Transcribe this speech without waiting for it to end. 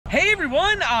Hey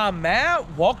everyone, I'm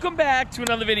Matt. Welcome back to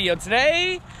another video.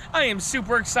 Today, I am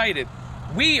super excited.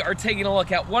 We are taking a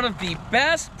look at one of the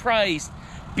best priced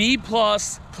B+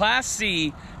 Class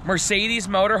C Mercedes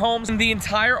motorhomes in the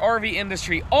entire RV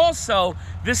industry. Also,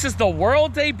 this is the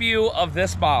world debut of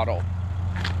this model.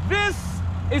 This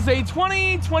is a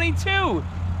 2022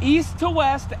 East to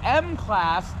West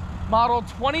M-Class Model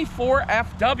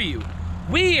 24FW.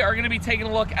 We are going to be taking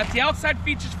a look at the outside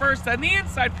features first, then the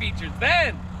inside features.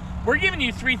 Then we're giving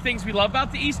you 3 things we love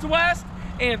about the East to West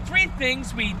and 3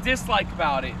 things we dislike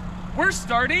about it. We're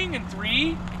starting in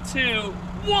 3, 2,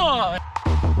 1.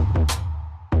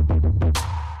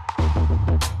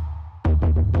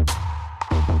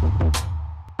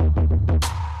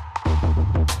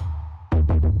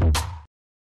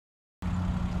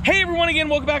 Hey everyone, again,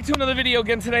 welcome back to another video.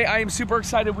 Again, today I am super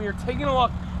excited. We are taking a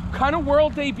look, kind of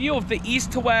world debut of the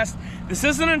East to West. This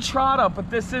isn't Entrada,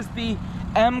 but this is the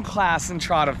M-Class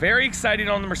Entrada. Very excited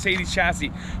on the Mercedes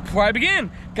chassis. Before I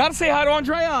begin, gotta say hi to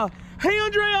Andrea. Hey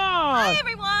Andrea! Hi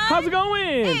everyone! How's it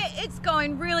going? It's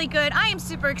going really good. I am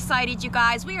super excited, you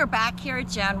guys. We are back here at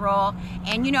General,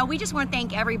 and you know, we just want to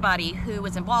thank everybody who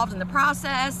was involved in the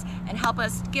process and help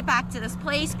us get back to this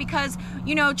place because,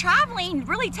 you know, traveling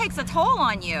really takes a toll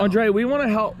on you. Andrea, we want to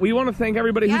help. We want to thank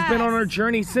everybody who's been on our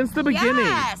journey since the beginning.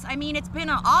 Yes, I mean, it's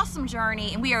been an awesome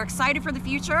journey, and we are excited for the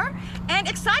future and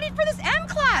excited for this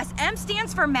M-Class. M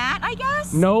stands for Matt, I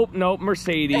guess? Nope,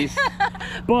 Mercedes.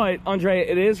 But, Andrea,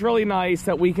 it is really nice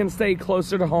that we can stay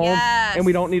closer to home and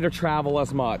we don't need to travel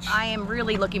as much. I am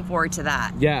really looking forward to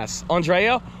that. Yes.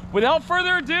 Andrea, without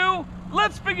further ado,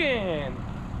 let's begin.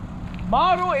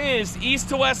 Model is East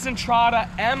to West Entrada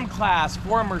M-Class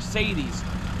for Mercedes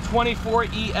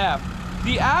 24EF.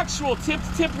 The actual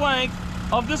tip-to-tip length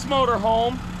of this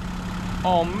motorhome,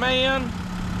 oh man,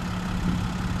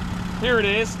 here it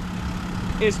is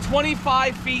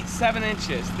 25 feet 7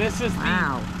 inches. This is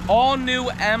the all-new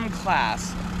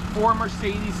M-Class for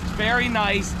Mercedes. It's very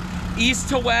nice. East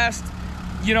to West,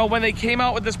 you know, when they came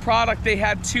out with this product, they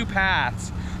had 2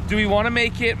 paths. Do we want to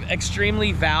make it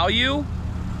extremely value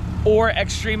or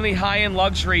extremely high-end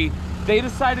luxury? They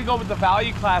decided to go with the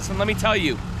value class, and let me tell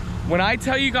you, when I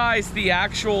tell you guys the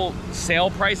actual sale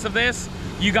price of this,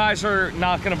 you guys are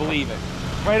not going to believe it.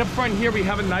 Right up front here, we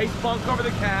have a nice bunk over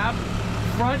the cab.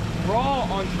 Front raw,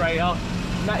 Andrea.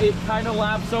 It kind of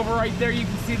laps over right there. You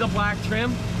can see the black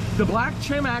trim. The black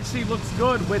trim actually looks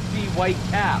good with the white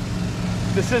cap.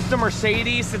 This is the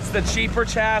Mercedes. It's the cheaper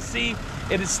chassis.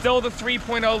 It is still the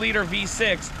 3.0 liter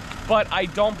V6, but I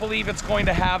don't believe it's going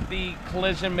to have the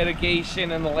collision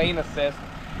mitigation and the lane assist.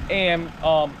 And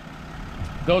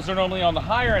those are normally on the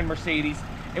higher end Mercedes.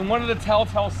 And one of the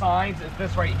telltale signs is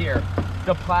this right here,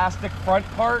 the plastic front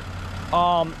part.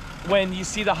 When you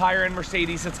see the higher end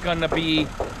Mercedes, it's gonna be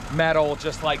metal,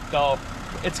 just like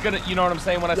it's gonna, you know what I'm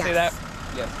saying when I say that?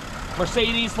 Yes.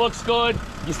 Mercedes looks good.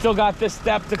 You still got this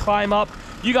step to climb up.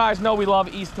 You guys know we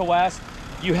love East to West.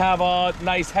 You have a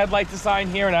nice headlight design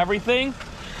here and everything.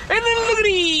 And then look at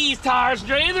these tires,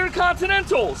 Dre. They're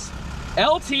Continentals.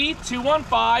 LT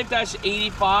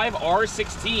 215-85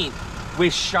 R16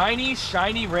 with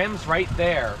shiny rims right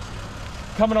there.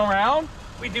 Coming around,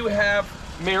 we do have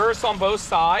mirrors on both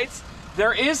sides.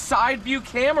 There is side view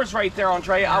cameras right there,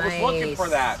 Andrea. Nice. I was looking for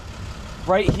that.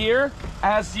 Right here,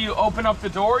 as you open up the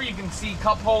door, you can see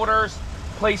cup holders,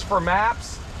 place for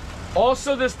maps.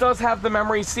 Also, this does have the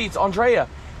memory seats. Andrea,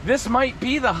 this might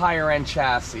be the higher end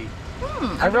chassis.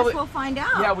 I guess we'll find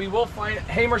out. Yeah, we will find it.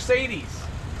 Hey, Mercedes.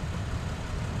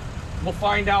 We'll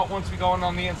find out once we go in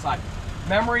on the inside.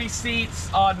 Memory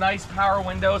seats, nice power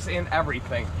windows and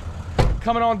everything.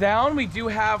 Coming on down, we do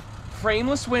have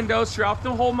frameless windows throughout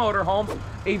the whole motorhome.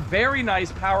 A very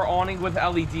nice power awning with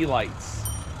LED lights.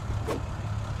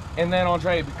 And then,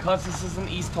 Andrea, because this is an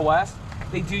East to West,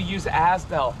 they do use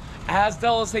Azdel.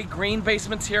 Azdel is a grain-based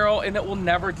material, and it will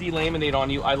never delaminate on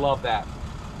you. I love that.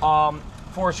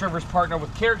 Forest River's partner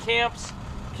with Care Camps.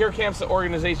 Care Camps is an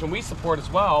organization we support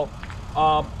as well,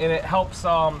 and it helps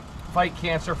fight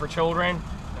cancer for children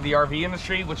in the RV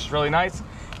industry, which is really nice.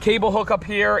 Cable hook up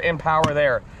here and power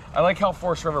there. I like how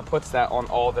Forest River puts that on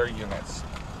all their units.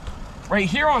 Right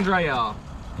here, Andrea.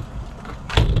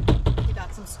 You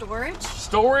got some storage?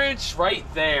 Storage right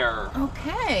there.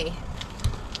 Okay.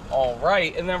 All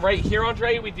right, and then right here,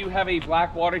 Andrea, we do have a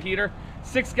black water heater,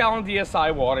 6-gallon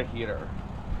DSI water heater.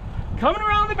 Coming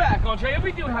around the back, Andrea,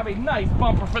 we do have a nice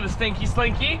bumper for the Stinky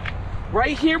Slinky.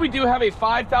 Right here, we do have a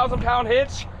 5,000-pound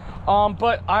hitch.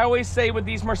 But I always say with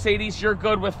these Mercedes, you're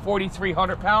good with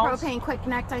 4,300 pounds. Propane quick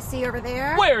connect I see over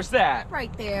there. Where's that?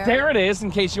 Right there. There it is,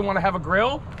 in case you want to have a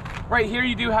grill Right here,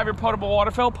 you do have your potable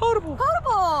water fill. Potable.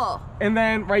 And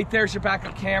then right there's your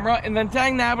backup camera. And then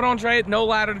dang nabbit, Andrea, no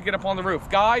ladder to get up on the roof.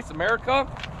 Guys, America,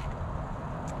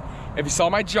 if you saw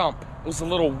my jump, it was a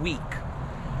little weak.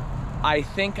 I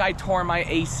think I tore my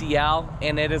ACL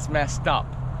and it is messed up.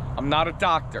 I'm not a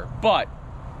doctor, but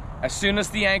as soon as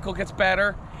the ankle gets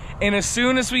better, and as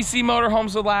soon as we see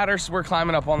motorhomes with ladders, we're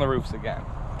climbing up on the roofs again.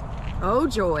 Oh,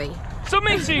 joy. So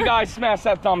make sure you guys smash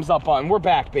that thumbs up button. We're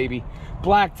back, baby.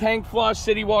 Black tank flush,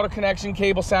 city water connection,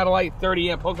 cable satellite,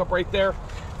 30 amp hookup right there.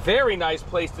 Very nice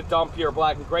place to dump your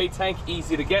black and gray tank.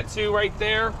 Easy to get to right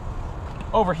there.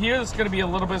 Over here, there's gonna be a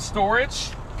little bit of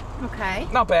storage. Okay.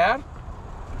 Not bad.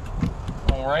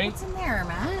 All right. What's in there,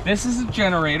 Matt? This is a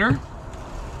generator.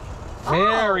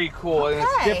 Very cool, and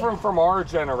it's different from our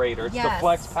generator. It's the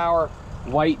Flex Power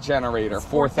white generator,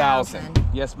 4,000.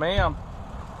 Yes, ma'am.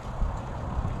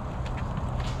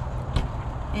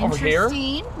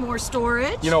 Interesting. More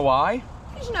storage. You know why?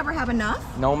 Because you never have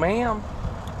enough. No, ma'am.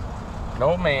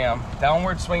 No, ma'am.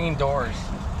 Downward swinging doors.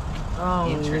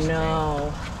 Oh,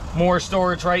 no. More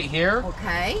storage right here.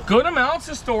 Okay. Good amounts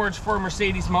of storage for a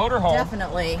Mercedes motorhome.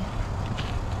 Definitely.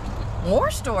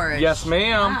 More storage. Yes,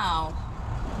 ma'am. Wow.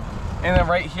 And then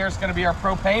right here is going to be our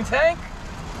propane tank.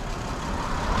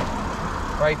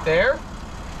 Right there.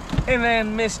 And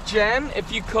then Miss Jen,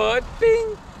 if you could,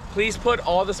 bing, please put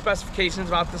all the specifications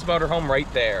about this motorhome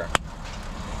right there.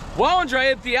 Well,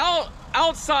 Andrea, the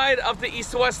outside of the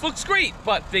east to west looks great,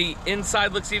 but the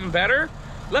inside looks even better.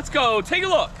 Let's go take a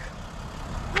look.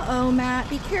 Uh-oh, Matt,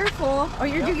 be careful. Oh,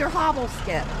 you're do your hobble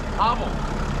skip. Hobble.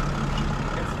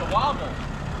 It's the wobble.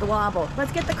 The wobble.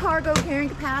 Let's get the cargo carrying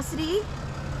capacity.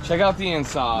 Check out the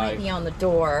inside. Might be on the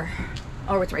door.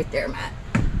 Oh, it's right there, Matt.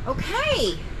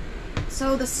 Okay.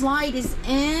 So the slide is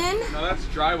in. No, that's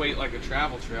dry weight like a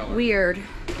travel trailer. Weird.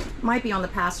 Might be on the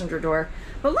passenger door.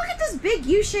 But look at this big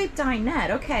U-shaped dinette.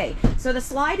 Okay, so the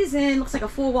slide is in. Looks like a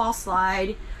full wall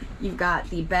slide. You've got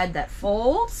the bed that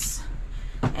folds.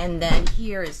 And then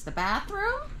here is the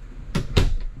bathroom.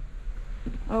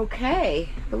 Okay,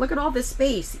 but look at all this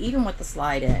space, even with the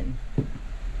slide in.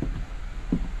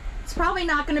 It's probably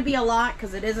not going to be a lot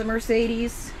because it is a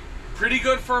Mercedes. Pretty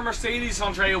good for a Mercedes,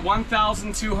 Andrea.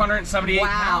 1,278 wow,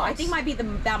 pounds. I think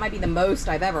that might be the most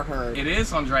I've ever heard. It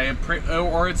is, Andrea,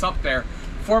 or it's up there.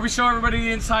 Before we show everybody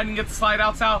the inside and get the slide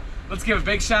outs out, let's give a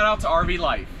big shout out to RV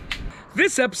Life.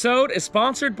 This episode is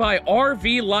sponsored by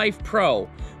RV Life Pro.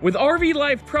 With RV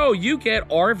Life Pro, you get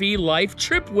RV Life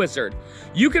Trip Wizard.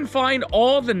 You can find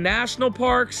all the national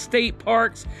parks, state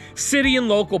parks, city and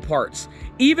local parks,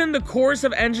 even the Corps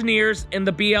of Engineers in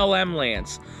the BLM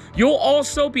lands. You'll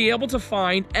also be able to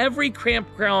find every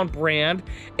campground brand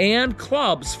and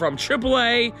clubs from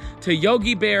AAA to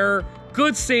Yogi Bear,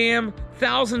 Good Sam,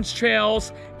 Thousands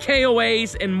Trails,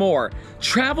 KOAs, and more.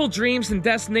 Travel dreams and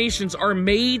destinations are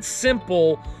made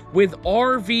simple with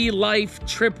RV Life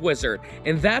Trip Wizard,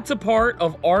 and that's a part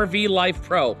of RV Life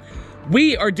Pro.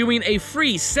 We are doing a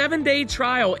free 7-day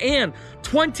trial and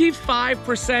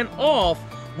 25% off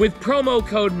with promo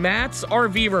code Matt's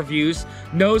RV Reviews,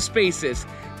 no spaces.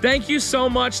 Thank you so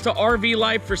much to RV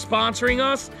Life for sponsoring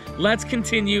us. Let's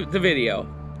continue the video.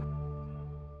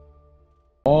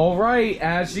 All right,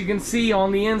 as you can see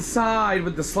on the inside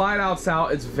with the slide outs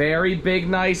out, it's very big,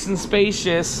 nice, and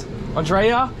spacious.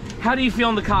 Andrea, how do you feel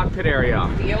in the cockpit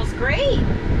area? Feels great.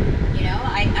 You know,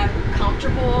 I'm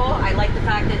comfortable. I like the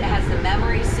fact that it has the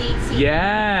memory seats.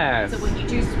 Yes. So when you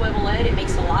do swivel it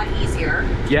makes it a lot easier.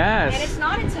 Yes. And it's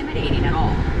not intimidating at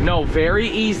all. No, very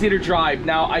easy to drive.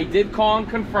 Now, I did call and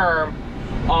confirm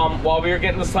while we were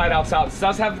getting the slide outs out. It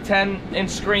does have the 10-inch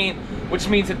screen, which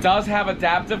means it does have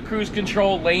adaptive cruise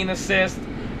control, lane assist,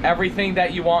 everything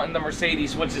that you want in the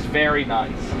Mercedes, which is very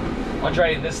nice.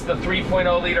 Andre, this is the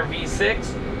 3.0 liter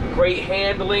V6. Great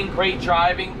handling, great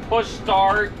driving, push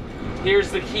start.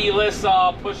 Here's the keyless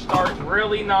push start,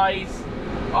 really nice.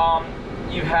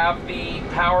 You have the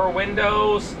power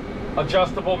windows,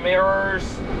 adjustable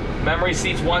mirrors, memory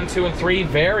seats 1, 2, and 3,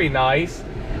 very nice.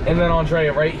 And then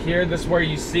Andrea, right here, this is where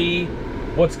you see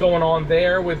what's going on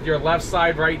there with your left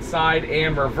side, right side,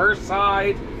 and reverse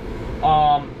side.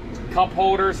 Cup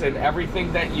holders and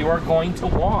everything that you are going to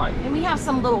want. And we have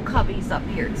some little cubbies up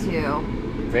here too.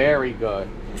 Very good.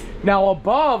 Now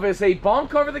above is a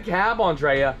bunk over the cab,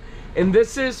 Andrea, and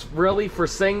this is really for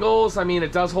singles. I mean,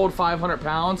 it does hold 500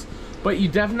 pounds, but you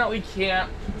definitely can't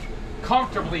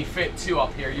comfortably fit 2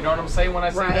 up here. You know what I'm saying when I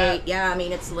say that? Right, yeah, I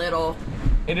mean, it's little.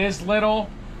 It is little.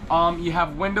 You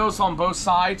have windows on both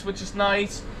sides, which is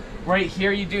nice. Right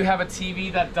here, you do have a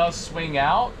TV that does swing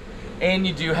out, and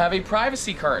you do have a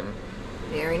privacy curtain.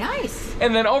 Very nice.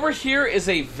 And then over here is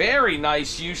a very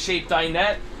nice U-shaped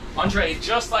dinette. Andre,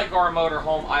 just like our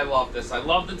motorhome, I love this. I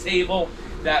love the table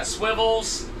that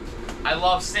swivels. I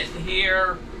love sitting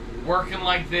here, working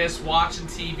like this, watching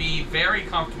TV, very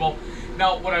comfortable.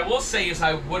 Now, what I will say is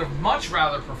I would have much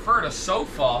rather preferred a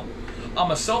sofa. I'm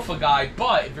a sofa guy,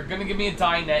 but if you're gonna give me a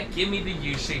dinette, give me the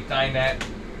U-shaped dinette.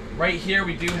 Right here,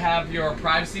 we do have your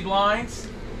privacy blinds.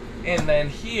 And then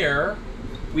here,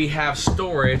 we have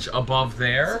storage above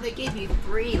there. So they gave you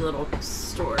 3 little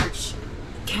storage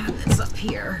cabinets up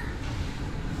here.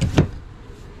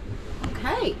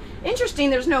 Okay, interesting.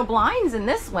 There's no blinds in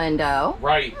this window.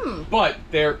 Right, but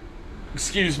there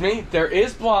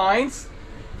is blinds.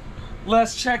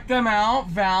 Let's check them out.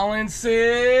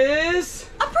 Valances.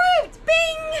 Approved,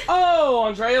 bing! Oh,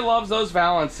 Andrea loves those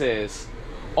valances.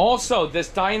 Also, this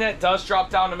dinette does drop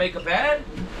down to make a bed.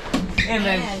 And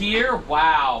then here,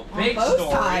 wow, big on both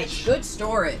storage. sides, good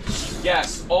storage.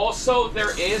 Yes, also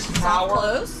there is power. Soft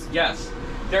close? Yes,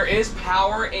 there is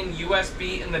power and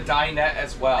USB in the dinette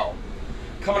as well.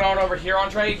 Coming on over here,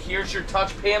 Andre, here's your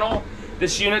touch panel.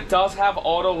 This unit does have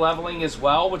auto leveling as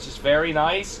well, which is very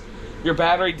nice. Your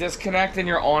battery disconnect and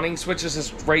your awning switches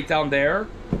is right down there.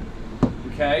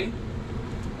 Okay.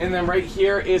 And then right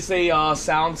here is a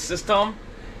sound system.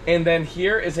 And then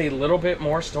here is a little bit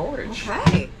more storage.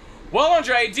 Okay. Well,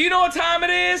 Andre, do you know what time it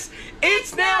is?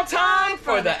 It's now time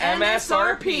for the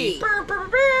MSRP.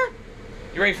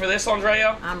 You ready for this,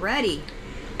 Andrea? I'm ready.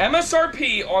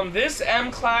 MSRP on this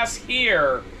M-Class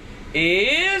here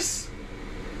is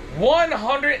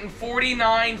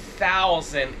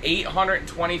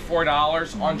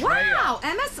 $149,824, Andrea. Wow,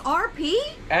 MSRP?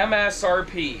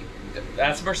 MSRP.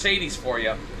 That's Mercedes for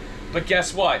you. But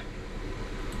guess what?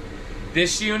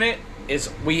 This unit is,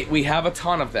 we have a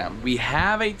ton of them. We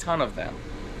have a ton of them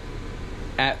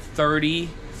at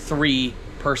 33%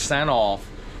 off.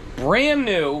 Brand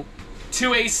new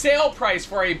to a sale price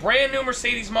for a brand new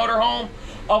Mercedes motorhome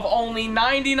of only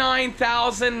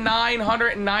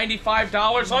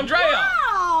 $99,995. Andrea!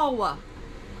 Wow!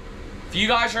 If you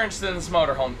guys are interested in this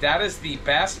motorhome, that is the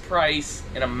best price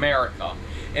in America.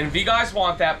 And if you guys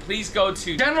want that, please go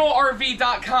to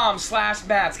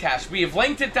generalrv.com/MattsCash. We have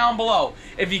linked it down below.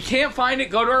 If you can't find it,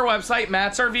 go to our website,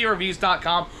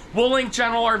 mattsrvreviews.com. We'll link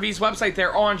General RV's website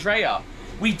there. Oh, Andrea,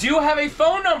 we do have a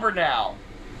phone number now.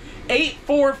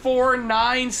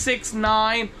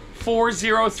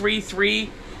 844-969-4033.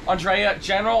 Andrea,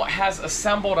 General has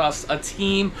assembled us a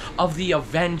team of the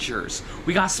Avengers.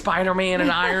 We got Spider-Man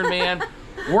and Iron Man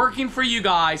working for you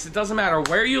guys. It doesn't matter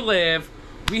where you live.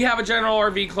 We have a General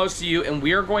RV close to you, and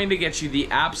we are going to get you the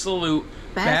absolute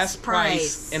best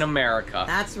price in America.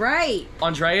 That's right.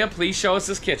 Andrea, please show us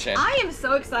this kitchen. I am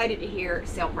so excited to hear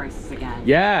sale prices again.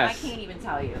 Yes. I can't even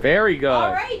tell you. Very good.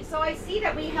 All right, so I see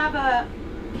that we have a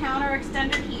counter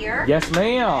extender here. Yes,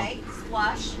 ma'am. Okay, it's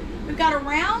flush. We've got a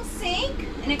round sink,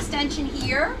 an extension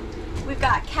here. We've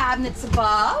got cabinets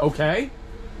above. Okay.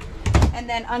 And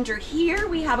then under here,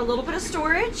 we have a little bit of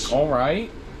storage. All right.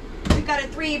 We've got a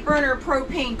 3-burner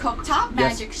propane cooktop,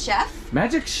 Yes. Magic Chef.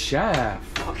 Magic Chef.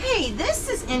 Okay, this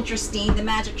is interesting, the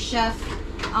Magic Chef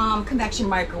convection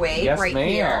microwave Yes, right ma'am.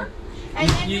 here. And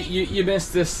then You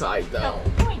missed this side, though.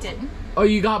 no, I didn't. Oh,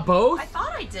 you got both? I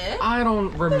thought I did. I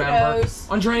don't remember. knows?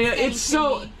 Andrea, It's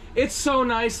getting to me. it's so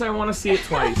nice. I want to see it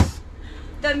twice.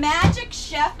 The Magic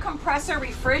Chef compressor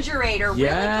refrigerator, really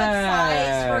good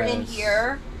size for in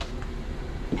here.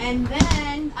 And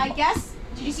then, I guess,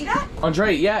 did you see that?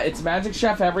 Andrea, yeah, it's Magic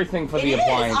Chef everything for the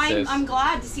appliances. I'm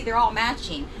glad to see they're all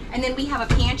matching. And then we have a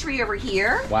pantry over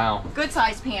here. Wow. Good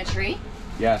size pantry.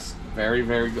 Yes, very,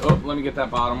 very good. Oh, let me get that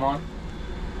bottom one.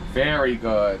 Very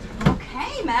good.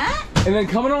 Okay, Matt. And then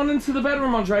coming on into the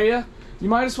bedroom, Andrea, you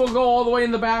might as well go all the way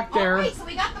in the back there. All right, so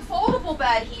we got the foldable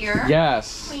bed here.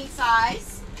 Yes. Queen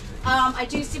size. I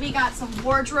do see we got some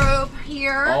wardrobe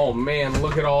here. Oh man,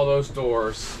 look at all those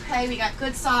doors. Okay, we got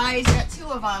good size. We got 2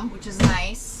 of them, which is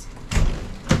nice.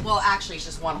 Well, actually, it's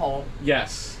just one hole.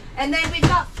 Yes. And then we've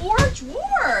got 4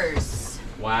 drawers.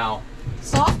 Wow.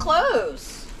 Soft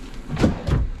close.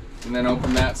 And then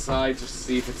open that side just to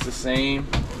see if it's the same.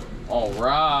 All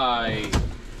right.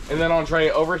 And then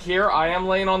Andrea, over here, I am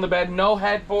laying on the bed, no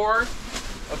headboard.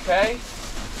 Okay.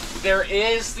 There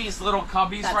is these little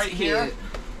cubbies That's right cute. here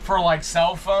for like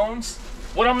cell phones.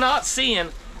 What I'm not seeing,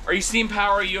 are you seeing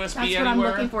power USB That's anywhere? what I'm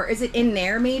looking for. Is it in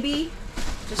there, maybe?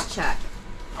 Just check.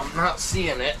 I'm not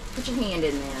seeing it. Put your hand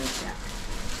in there and check.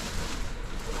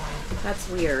 That's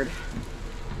weird.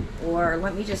 Or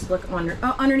let me just look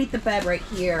underneath the bed right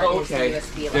here. Oh, is the okay.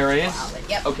 USB There is? electrical outlet.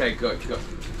 Yep. Okay, good, good.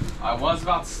 I was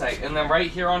about to say. And then right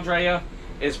here, Andrea,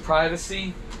 is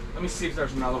privacy. Let me see if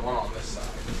there's another one on this side.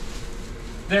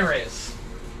 There is.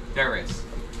 There is.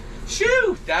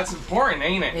 Shoo! That's important,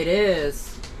 ain't it? It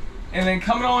is. And then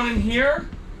coming on in here.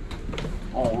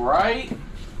 All right.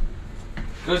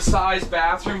 Good size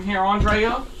bathroom here,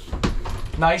 Andrea.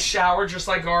 Nice shower, just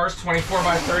like ours, 24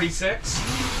 by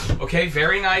 36. Okay,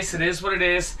 very nice. It is what it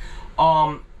is.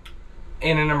 And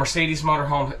in a Mercedes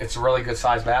motorhome, it's a really good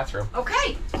size bathroom.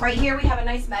 Okay, right here we have a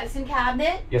nice medicine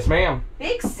cabinet. Yes, ma'am.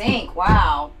 Big sink,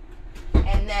 wow.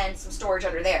 And then some storage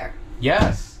under there.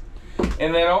 Yes.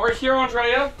 And then over here,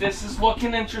 Andrea, this is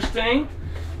looking interesting.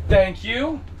 Thank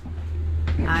you.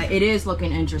 It is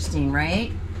looking interesting,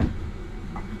 right?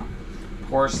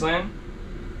 Porcelain.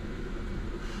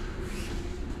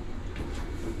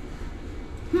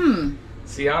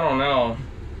 See, I don't know.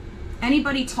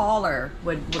 Anybody taller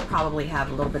would probably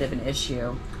have a little bit of an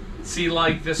issue. See,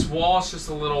 like, this wall's just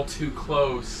a little too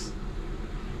close.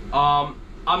 I'm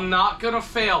not gonna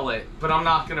fail it, but I'm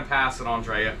not gonna pass it,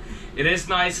 Andrea. It is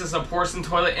nice as a porcelain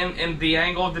toilet, and the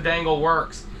angle of the dangle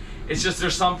works. It's just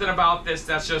there's something about this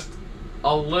that's just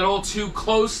a little too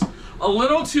close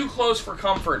for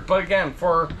comfort. But again,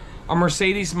 for a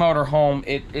Mercedes motorhome,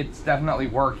 it's definitely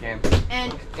working.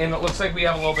 And it looks like we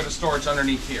have a little bit of storage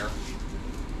underneath here.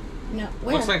 No,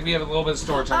 where? Looks like we have a little bit of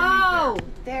storage underneath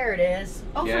there it is.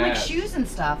 Oh, yes. For like shoes and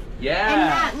stuff. Yeah. And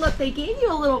Matt, look, they gave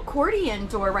you a little accordion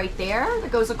door right there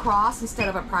that goes across instead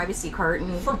of a privacy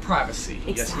curtain. For privacy.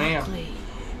 Exactly. Yes, ma'am.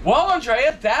 Well,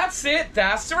 Andrea, that's it.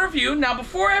 That's the review. Now,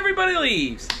 before everybody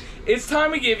leaves, it's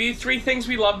time to give you 3 things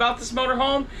we love about this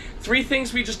motorhome, 3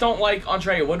 things we just don't like.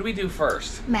 Andrea, what do we do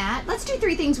first? Matt, let's do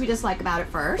 3 things we dislike about it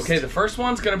first. Okay, the first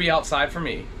one's going to be outside for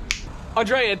me.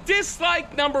 Andrea,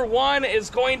 dislike number 1 is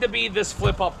going to be this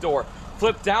flip-up door.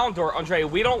 Flip-down door. Andrea,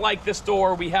 we don't like this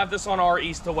door. We have this on our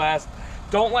east to west.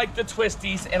 Don't like the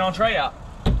twisties. And Andrea,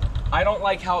 I don't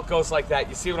like how it goes like that.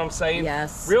 You see what I'm saying?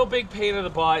 Yes. Real big pain in the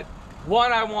butt.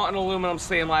 1, I want an aluminum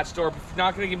slam latch door. But if you're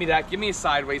not going to give me that, give me a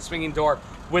sideways swinging door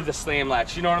with a slam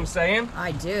latch. You know what I'm saying?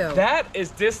 I do. That is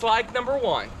dislike number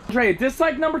 1. Andrea,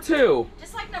 dislike number 2.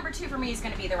 Dislike number 2 for me is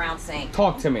going to be the round sink.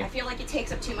 Talk to me. I feel like it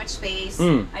takes up too much space.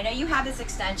 Mm. I know you have this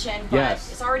extension, but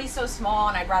Yes. it's already so small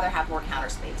and I'd rather have more counter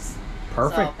space.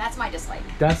 Perfect. So that's my dislike.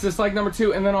 That's dislike number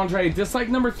 2. And then, Andrea, dislike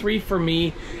number 3 for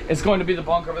me is going to be the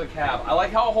bunk over the cab. I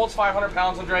like how it holds 500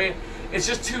 pounds, Andrea. It's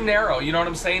just too narrow. You know what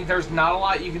I'm saying? There's not a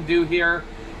lot you can do here.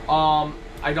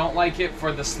 I don't like it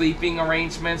for the sleeping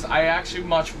arrangements. I actually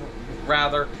much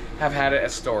rather have had it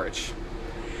as storage.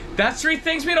 That's 3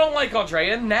 things we don't like,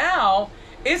 Andrea. Now,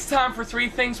 it's time for 3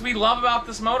 things we love about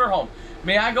this motorhome.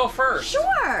 May I go first?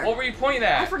 Sure. What were you pointing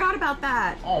at? I forgot about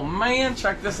that. Oh man,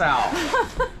 check this out.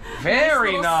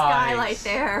 Very nice. nice. Skylight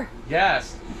there.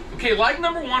 Yes. Okay, like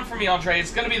number 1 for me, Andrea,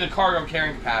 it's going to be the cargo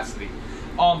carrying capacity.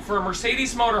 For a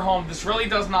Mercedes motorhome, this really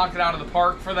does knock it out of the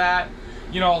park for that.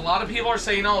 You know, a lot of people are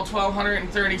saying, oh,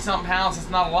 1,230 something pounds, it's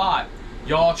not a lot.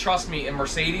 Y'all, trust me, in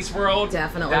Mercedes world,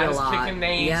 definitely that a is lot. kicking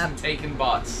names and taking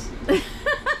butts.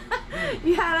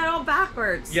 You had it all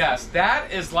backwards. Yes,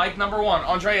 that is like number 1.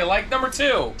 Andrea, like number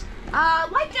 2.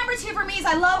 Like number 2 for me is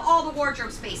I love all the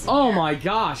wardrobe space in here. My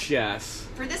gosh, yes.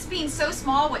 For this being so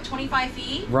small, what, 25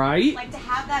 feet? Right? Like to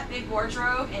have that big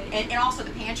wardrobe and also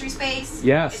the pantry space.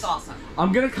 Yes. It's awesome.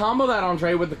 I'm going to combo that,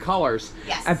 Andrea, with the colors.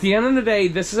 Yes. At the end of the day,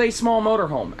 this is a small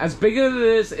motorhome. As big as it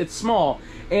is, it's small.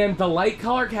 And the light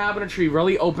color cabinetry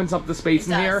really opens up the space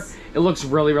in here. It looks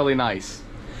really, really nice.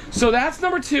 So that's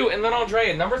number 2. And then,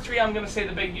 Andrea, number 3, I'm going to say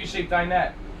the big U-shaped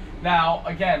dinette. Now,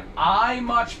 again, I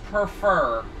much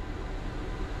prefer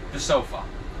the sofa.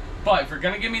 But if you're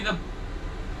going to give me the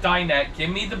dinette, give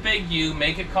me the big U,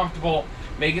 make it comfortable,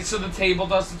 make it so the table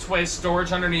does the twist,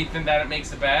 storage underneath, and that it makes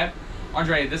the bed.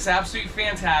 Andrea, this is absolutely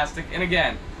fantastic. And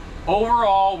again,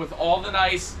 overall, with all the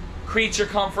nice creature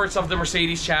comforts of the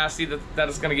Mercedes chassis that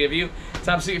it's going to give you, it's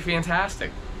absolutely fantastic.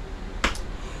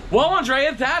 Well,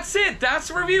 Andrea, that's it. That's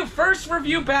the review. First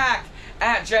review back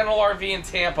at General RV in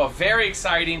Tampa. Very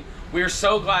exciting. We are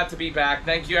so glad to be back.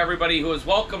 Thank you, everybody who has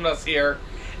welcomed us here.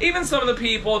 Even some of the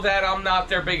people that I'm not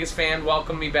their biggest fan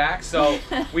welcome me back, so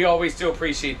we always do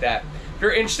appreciate that. If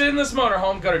you're interested in this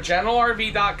motorhome, go to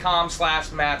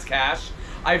generalrv.com/mattscash.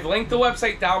 I've linked the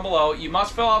website down below. You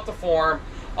must fill out the form.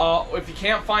 If you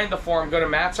can't find the form, go to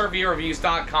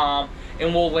mattsrvreviews.com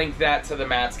and we'll link that to the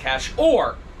Matt's Cash.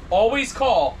 Or always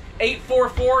call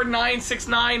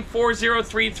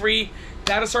 844-969-4033.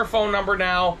 That is our phone number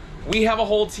now. We have a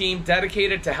whole team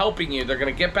dedicated to helping you. They're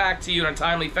going to get back to you in a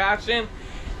timely fashion.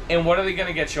 And what are they going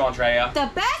to get you, Andrea? The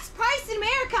best price in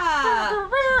America.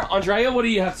 Andrea, what do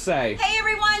you have to say? Hey,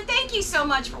 everyone. Thank thank you so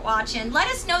much for watching. Let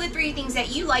us know the 3 things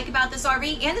that you like about this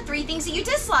RV and the 3 things that you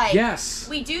dislike. Yes.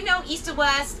 We do know East to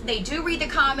West. They do read the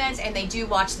comments and they do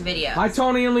watch the videos. Hi,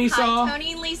 Tony and Lisa. Hi,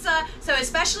 Tony and Lisa. So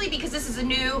especially because this is a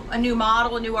new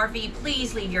model, a new RV,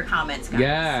 please leave your comments, guys.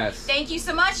 Yes. Thank you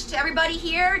so much to everybody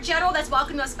here, General, that's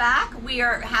welcomed us back. We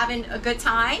are having a good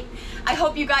time. I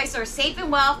hope you guys are safe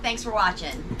and well. Thanks for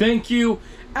watching. Thank you,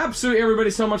 absolutely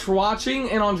everybody, so much for watching.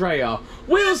 And Andrea,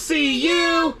 we'll see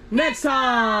you next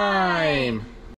time.